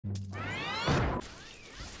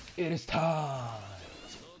It is time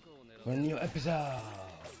for a new episode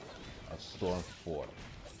of Storm 4.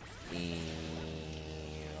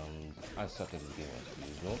 And I suck at this game as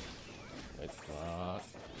usual. Like,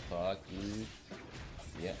 fuck you.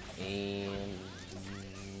 Yeah, and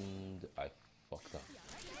I fucked up.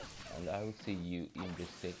 And I will see you in the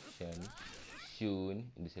section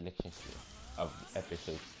soon, in the selection of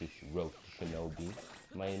episodes to Road to Shinobi,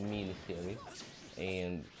 my mini series.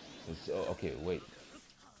 And so, okay, wait.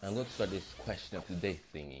 I'm going to start this question of the day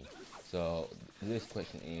thingy. So this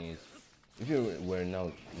question is, if you were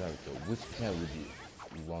now Naruto, which clan would you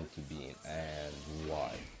want to be in and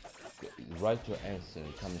why? Write your answer in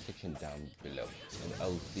the comment section down below, and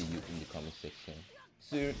I'll see you in the comment section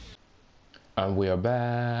soon. And we are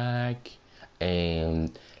back.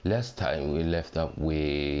 And last time we left up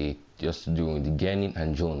with just doing the Genin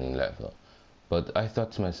and Jonin level, but I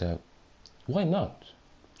thought to myself, why not?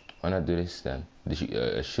 Why not do this then? The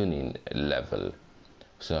Shunin level.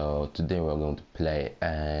 So today we're going to play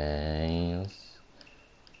as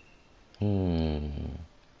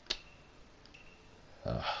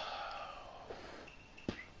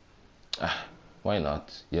why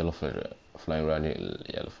not? Yellow flare, flying around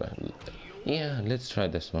yellow flare. Yeah, let's try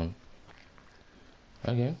this one.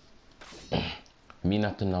 Okay.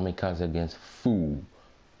 Minato Namikaze against Fu.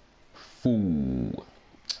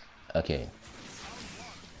 Okay.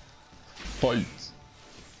 Fight!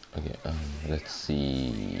 Okay, let's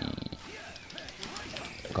see.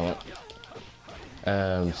 Come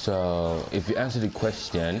on. So if you answer the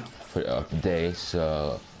question for today,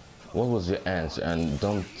 so what was your answer? And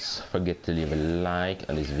don't forget to leave a like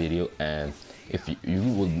on this video, and if you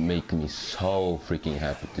would make me so freaking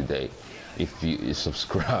happy today if you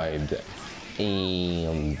subscribed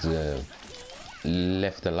and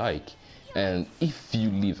left a like. And if you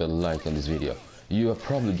leave a like on this video, you will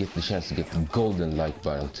probably get the chance to get the golden like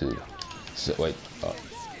button too. So wait,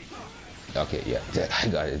 okay, yeah, I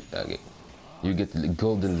got it. Okay, you get the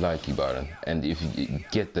golden like button, and if you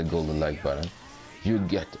get the golden like button, you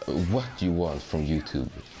get what you want from YouTube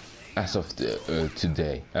as of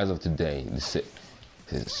today.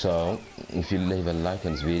 So if you leave a like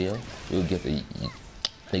on this video, you'll get a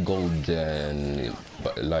golden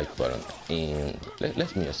like button. And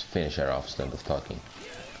let me just finish her off instead of talking.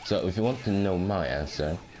 So if you want to know my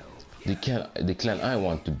answer, the clan I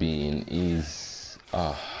want to be in is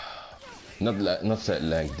not like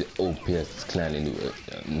the OPS clan in the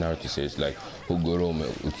Naruto series, like Hogoromo,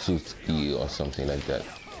 Utsutsuki or something like that.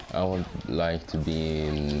 I would like to be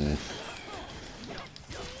in,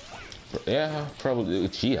 yeah, probably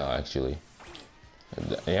Uchiha actually.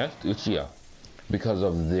 Yeah, Uchiha, because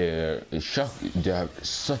of their they have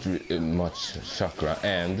such much chakra,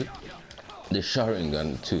 and the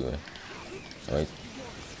Sharingan too, right?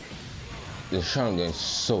 The Sharingan is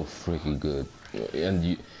so freaking good,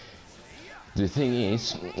 and the thing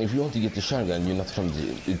is, if you want to get the Sharingan, you're not from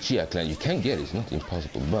the Uchiha clan, you can get it, it's not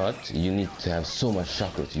impossible, but you need to have so much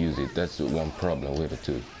chakra to use it. That's one problem with it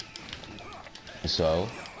too. So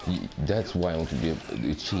that's why I want to be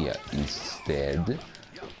Uchiha instead.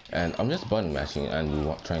 And I'm just button mashing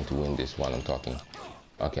and trying to win this while I'm talking.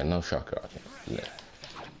 Okay, no chakra. Okay. Yeah.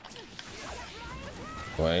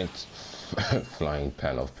 Wait, flying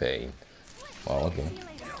pan of pain. Oh, okay.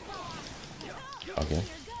 Okay.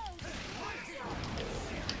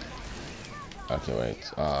 Okay,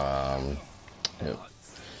 wait. Yeah.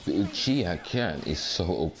 The Uchiha clan is so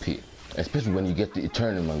OP, especially when you get the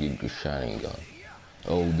Eternal Mangekyou Sharingan.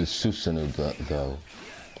 Oh, the Susanoo though.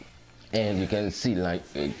 And you can see like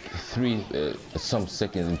some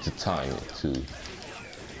seconds into time too.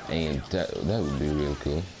 And that would be real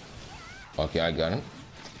cool. Okay, I got him.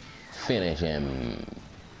 Finish him.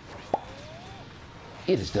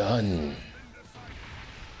 It is done.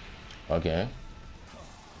 Okay.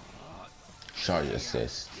 Charge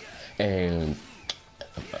assist. And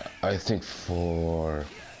I think for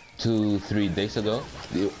 2-3 days ago,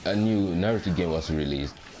 a new Naruto game was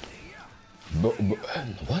released.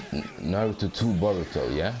 What? Naruto 2 Boruto,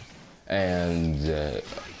 yeah? And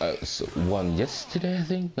so one yesterday, I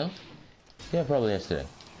think? No? Yeah, probably yesterday.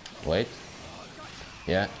 Wait.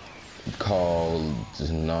 Yeah. Called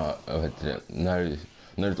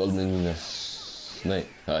Naruto Ultimate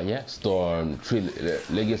yeah, Storm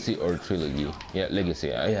Legacy or Trilogy. Yeah, Legacy.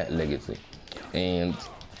 Yeah, Legacy. And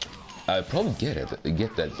I'll probably get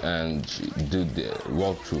that and do the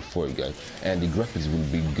walkthrough for you guys. And the graphics will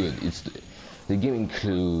be good. The game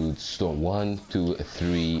includes Storm 1, 2,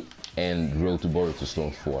 3, and Road to Boruto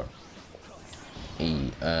Storm 4.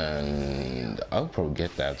 And I'll probably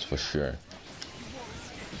get that for sure.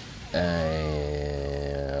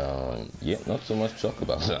 And Yeah, not so much to talk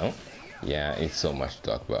about now. Yeah, it's so much to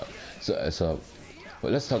talk about. So,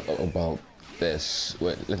 well, let's talk about this.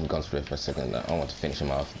 Wait, let me concentrate for a second. I want to finish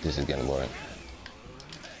him off. This is getting boring.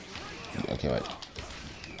 Okay, wait.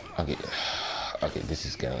 Okay, okay, this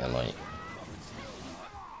is getting annoying.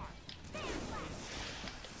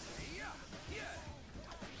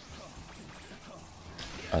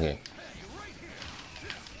 Okay.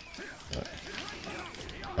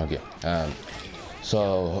 Okay.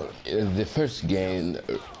 So the first game,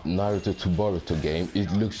 Naruto to Boruto game, it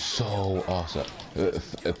looks so awesome.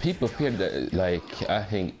 People feared that, like, I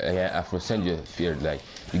think after Senju feared like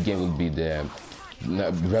the game would be the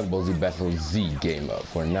Dragon Ball Z Battle Z game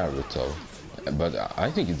for Naruto, but I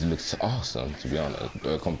think it looks awesome, to be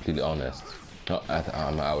honest. Completely honest.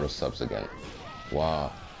 I'm out of subs again.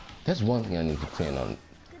 Wow, that's one thing I need to train on,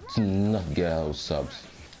 to not get out of subs.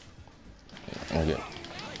 Okay.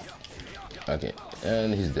 Okay,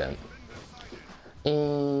 and he's dead.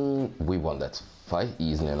 And we won that fight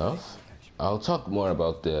easily enough. I'll talk more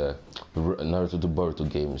about the Naruto to Boruto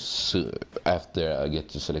games after I get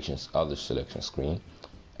to other selection screen,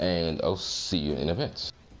 and I'll see you in a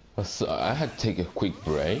bit. So I had to take a quick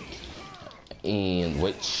break, and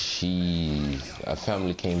a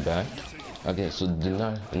family came back. Okay, so the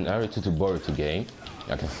Naruto to Boruto game,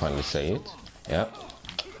 I can finally say it. Yeah,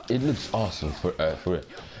 it looks awesome for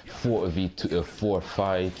 4v2, 4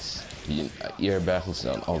 fights, air battles,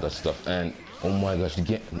 and all that stuff. And oh my gosh,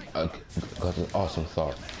 I got an awesome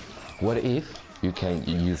thought. What if you can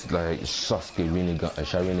use like Sasuke,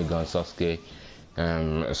 Sharingan Sasuke,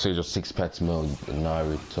 Sage of Six Packs mode,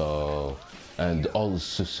 Naruto, and all the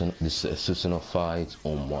Susanoo fights?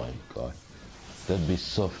 Oh my god, that'd be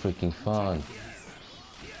so freaking fun.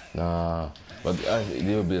 Nah, but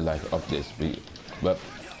they will be like updates, but.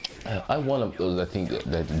 I'm one of those that think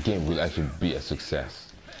that the game will actually be a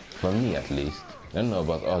success. For me, at least. I don't know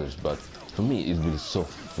about others, but for me, it will be so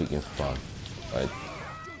freaking fun. Right?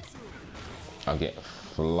 Okay,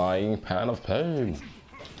 flying pan of pain.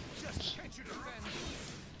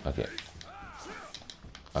 Okay.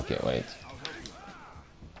 Okay, wait.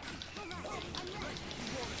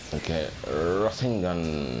 Okay,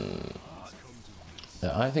 Rasengan.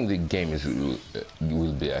 I think the game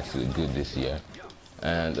will be actually good this year.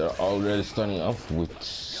 And they're already starting off with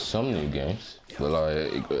some new games,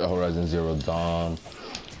 like Horizon Zero Dawn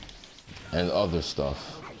and other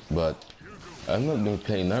stuff. But I've not been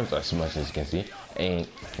playing Naruto as much as you can see. And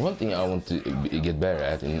one thing I want to get better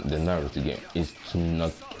at in the Naruto game is to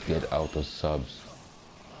not get out of subs.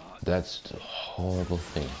 That's the horrible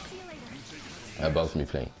thing about me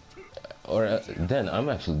playing. Or then I'm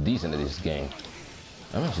actually decent at this game.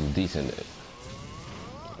 I'm actually decent at it.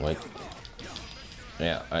 Wait.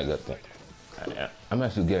 Yeah, I got that. I'm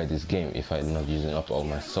actually good at this game if I'm not using up all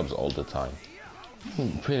my subs all the time.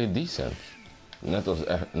 Pretty decent. Not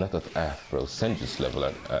at Afro Senju's level,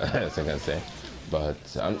 as I can say, but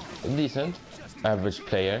I'm decent, average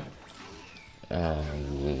player.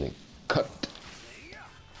 And cut.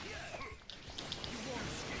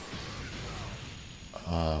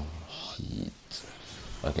 Oh shit.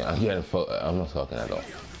 Okay, I'm not talking at all.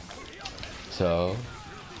 So,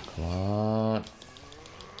 come on.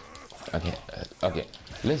 Okay, okay.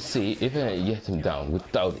 Let's see if I get him down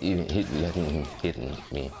without even letting him hit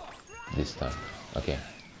me this time. Okay.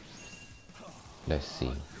 Let's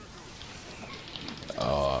see.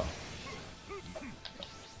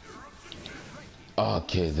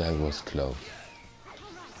 Okay, that was close.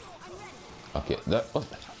 Okay, that was.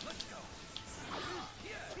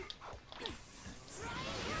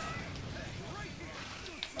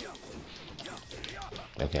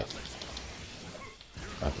 Okay.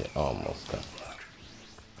 Okay, almost done.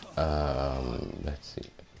 Let's see.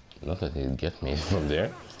 Not that he'll get me from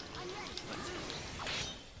there.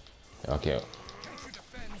 Okay.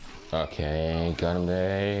 Okay, got him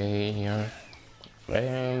there.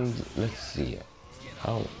 And let's see.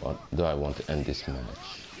 How do I want to end this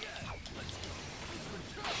match?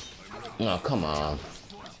 No, come on.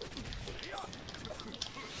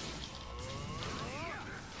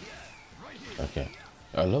 Okay.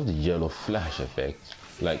 I love the yellow flash effect.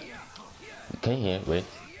 Like, can you hear? Wait.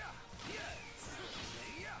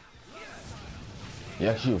 You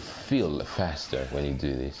actually feel faster when you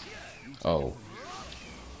do this. Oh.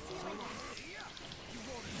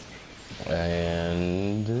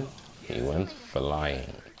 And he went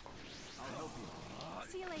flying.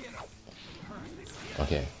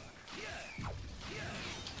 Okay.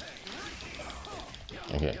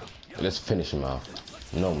 Okay. Let's finish him off.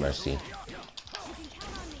 No mercy.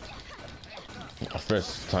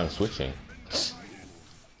 First time switching.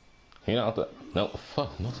 You know, No,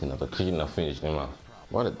 fuck, not another. Could you not finish them off?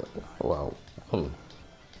 What did wow.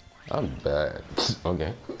 I'm bad.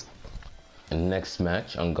 Okay. And next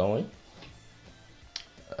match, I'm going.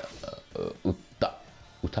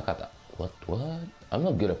 Utakata. What? I'm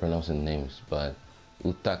not good at pronouncing names, but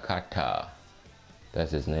Utakata.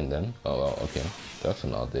 That's his name then. Oh, well, okay. That's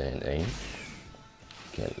another name.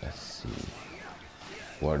 Okay, let's see.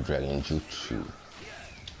 War Dragon Jutsu.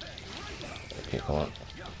 Okay, come on.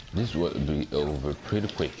 This will be over pretty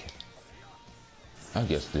quick. I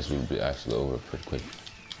guess this will be actually over pretty quick.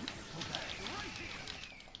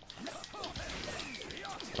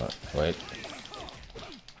 Wait.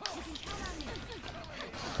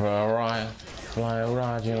 Fly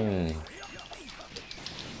Rajin.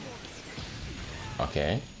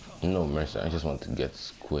 Okay. No mercy. I just want to get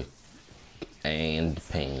quick and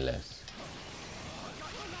painless.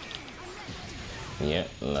 Yeah,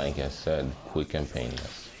 like I said, quick and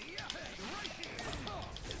painless.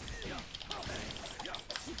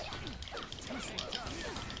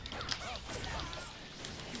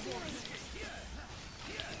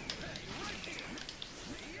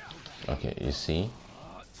 Okay, you see,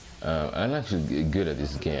 I'm actually good at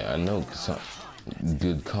this game. I know some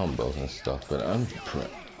good combos and stuff, but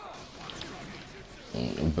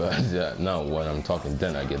but now when I'm talking,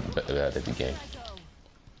 then I get better at the game.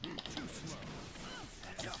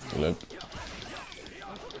 Look.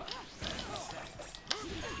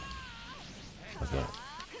 Okay.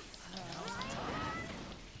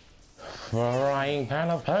 Frying pan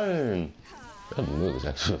of pain. That move is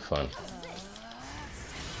actually fun.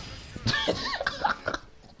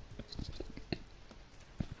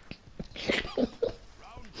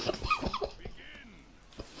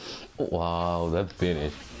 Wow, that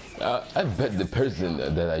finish. I bet the person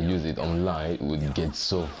that I use it online would get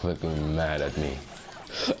so fucking mad at me.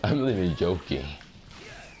 I'm not even joking.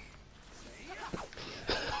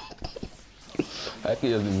 I can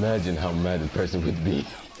just imagine how mad the person would be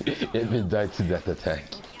if it died to that attack.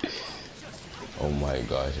 Oh my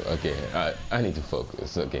gosh. Okay, I need to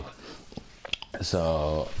focus. Okay.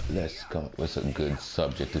 So let's come up with a good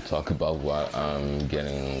subject to talk about while I'm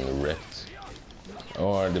getting wrecked.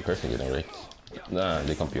 Or the person getting wrecked. Nah,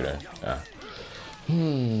 the computer.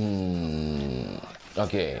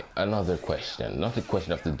 Okay, another question. Not the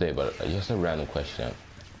question of the day, but just a random question.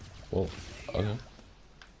 Oh, okay.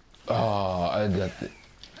 Oh, I got it.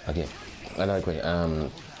 Okay, another question.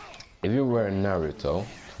 If you were Naruto,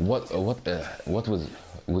 what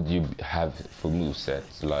would you have for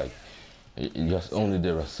movesets? Like, just only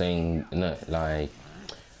the Rasen, no, like,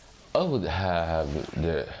 I would have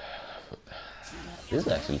the. This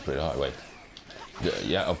is actually pretty hard. Wait.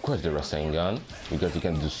 Yeah, of course the Rasengan, because you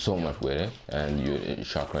can do so much with it, and you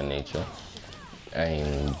chakra nature,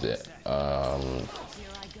 and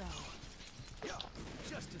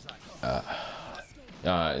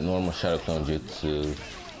normal shadow clone jutsu.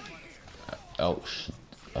 Oh shit.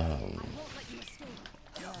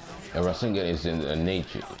 Rasengan is in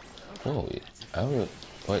nature. Oh,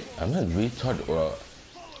 wait. I'm not retarded, or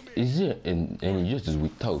is it in any uses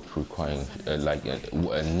without requiring like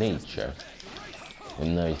a nature?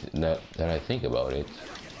 And now that I think about it,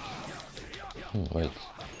 wait,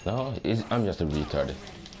 no, I'm just a retard.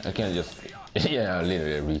 I can't just, yeah, I'm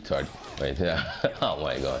literally a retard. Wait, yeah. Oh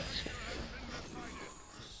my gosh.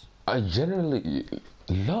 I generally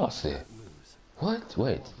lost it. What?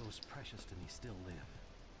 Wait.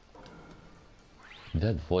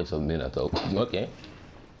 That voice of Minato. Okay.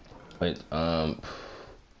 Wait, no,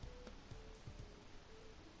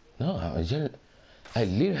 I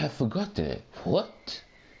literally have forgotten it. What?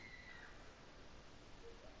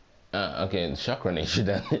 Okay, chakra nature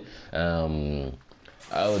then.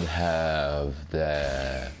 I would have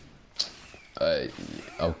the.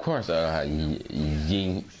 Of course, I have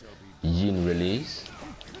yin release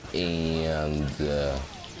and a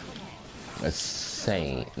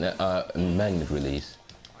sane magnet release.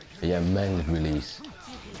 Yeah, magnet release.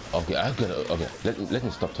 Okay, okay. Let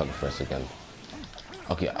me stop talking for a second.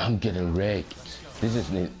 Okay, I'm getting wrecked. This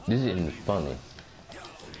isn't funny.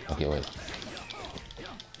 Okay, wait.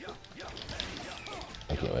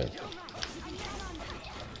 Okay, wait.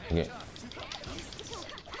 Okay.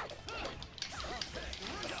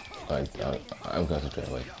 Wait, I'm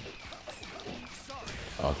concentrating. Wait.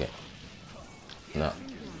 Okay. Now,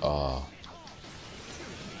 oh.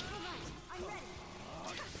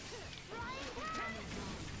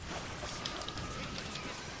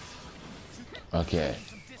 Okay.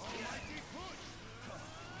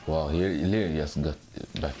 Wow, he literally just got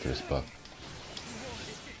back to the spot.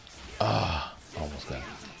 Ah, almost got it.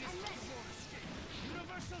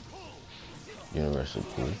 Universal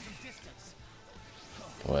pull.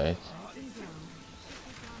 Wait.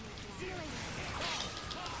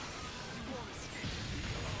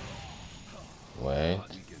 Wait.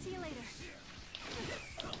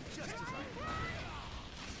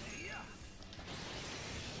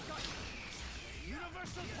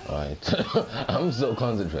 Right. I'm so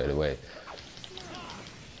concentrated. Wait.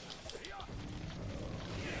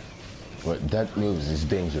 But that move is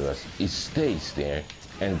dangerous. It stays there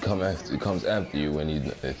and comes after you when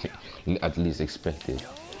you at least expect it.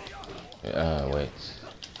 Wait.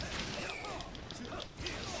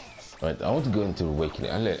 Right, I want to go into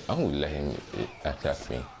awakening. I will let him attack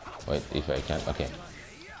me. Wait, if I can. Okay.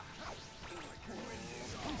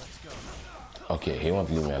 Okay, he won't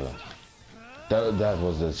leave me alone. That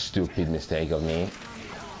was a stupid mistake of me.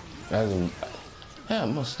 That's yeah,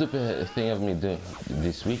 most stupid thing of me doing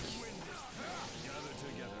this week.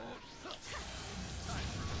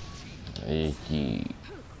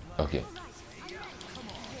 Okay.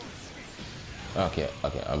 Okay,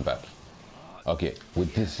 I'm back. Okay,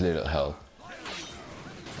 with this little help.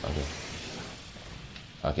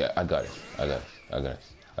 Okay, I got it. I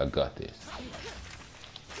got this.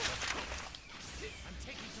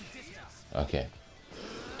 Okay.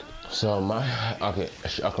 So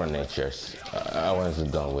chakra natures. I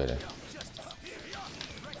wasn't done with it.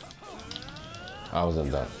 I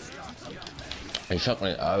wasn't done. And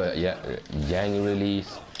chakra, yeah, yang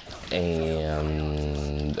release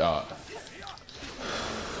and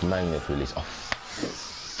magnet release. Oh,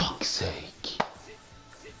 fuck's sake!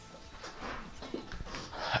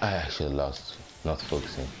 I actually lost, not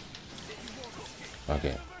focusing.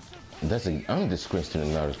 Okay, I'm a disgrace to the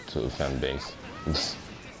Naruto fan base.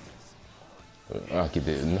 Okay,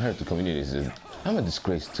 the Naruto community I'm a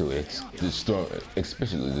disgrace to it. The storm,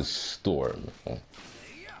 especially the storm.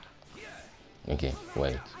 Okay,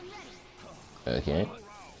 wait. Okay.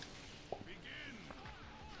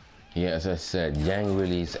 Yeah, as I said, yang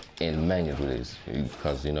release and magnet release,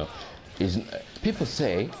 because people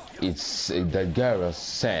say it's that Gaara's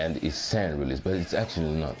sand is sand release, but it's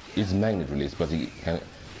actually not. It's magnet release, but it can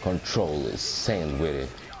control sand with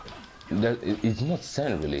it. It's not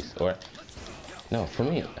sand release, or no? For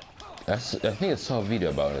me, I think I saw a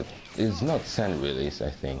video about it. It's not sand release.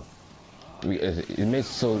 I think it makes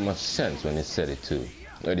so much sense when they said it too,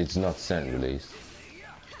 but it's not sand release.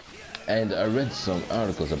 And I read some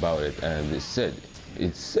articles about it, and it said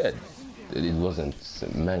that it wasn't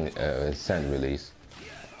sand release,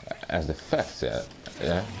 as the fact said.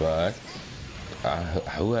 Yeah, but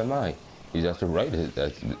who am I? You just write it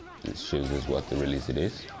that it shows us what the release it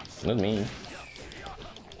is, not me.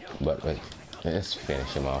 But wait, let's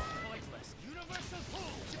finish him off.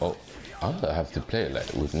 Oh, I have to play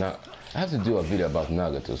like with I have to do a video about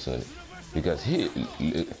Nagato soon, because he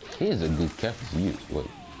is a good character to use. Wait.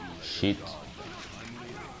 Shit.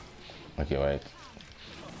 Okay, right.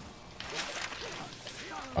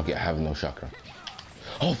 Okay, I have no chakra.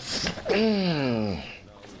 Oh.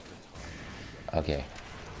 Okay.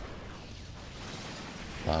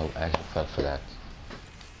 Wow, I actually fell for that.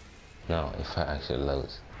 Now, if I actually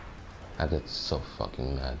lose, I get so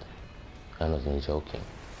fucking mad. I'm not even joking.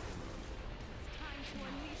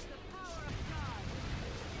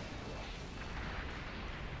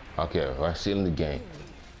 Okay, we're still in the game.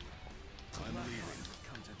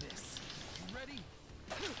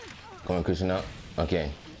 Come on, Krishna.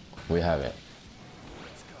 Okay, we have it.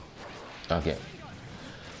 Okay.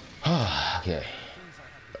 Okay.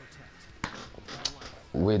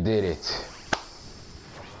 We did it.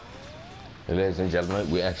 Ladies and gentlemen,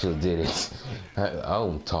 we actually did it.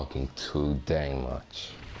 I'm talking too dang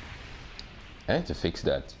much. I need to fix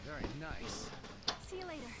that. Very nice. See you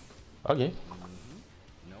later. Okay.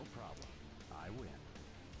 No problem. I win.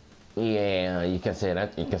 Yeah, you can say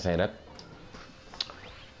that. You can say that.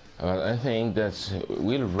 I think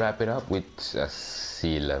we'll wrap it up with a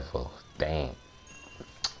sea level. Dang.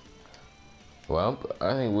 Well,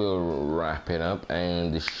 I think we'll wrap it up,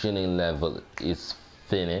 and the Shinin level is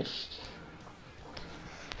finished.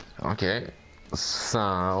 Okay,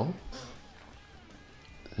 so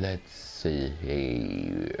let's see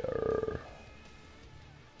here.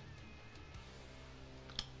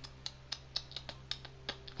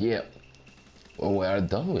 Yeah, well, we are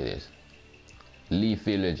done with this. Leaf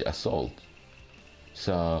Village Assault.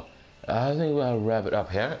 So I think we'll wrap it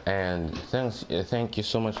up here, and thank you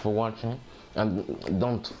so much for watching, and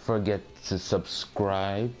don't forget to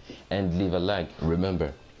subscribe and leave a like.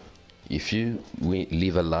 Remember, if you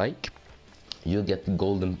leave a like, you get the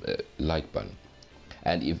golden like button,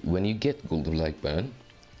 and when you get golden like button,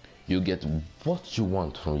 you get what you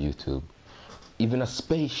want from YouTube, even a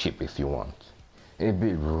spaceship if you want. It'd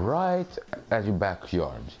be right at your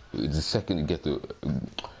backyard. It's the second you get the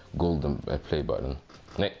golden play button.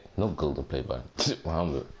 No golden play button.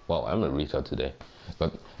 I'm a retard today.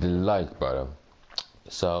 But the like button.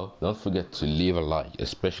 So don't forget to leave a like,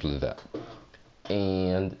 especially that.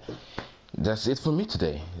 And that's it for me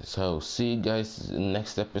today. So see you guys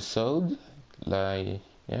next episode. Like,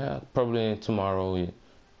 yeah, probably tomorrow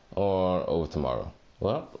or over tomorrow.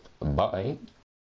 Well, bye.